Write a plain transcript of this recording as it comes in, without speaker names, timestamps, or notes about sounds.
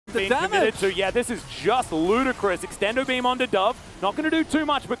being committed to. Yeah, this is just ludicrous. Extendo beam onto Dove. Not going to do too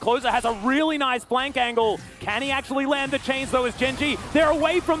much, but Closer has a really nice flank angle. Can he actually land the chains, though, as GenG? They're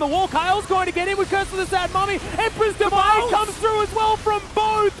away from the wall. Kyle's going to get in with Curse of the Sad Mummy. Emperor's Divide comes through as well from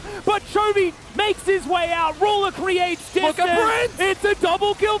both, but Chovy makes his way out. Ruler creates distance. Look at Prince! It's a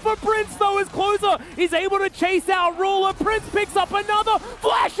double kill for Prince, though, as Closer is able to chase out Ruler. Prince picks up another,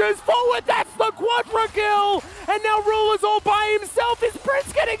 flashes forward. That's the quadra kill. And now Ruler's all by himself. Is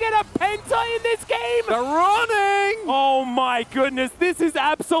Prince going to get a penta in this game? They're running! Oh my goodness, this is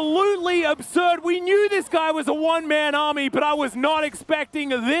absolutely absurd. We knew this guy was a one-man army, but I was not expecting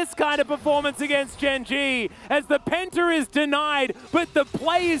this kind of performance against GenG, as the penta is denied, but the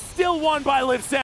play is still won by Liv Sound.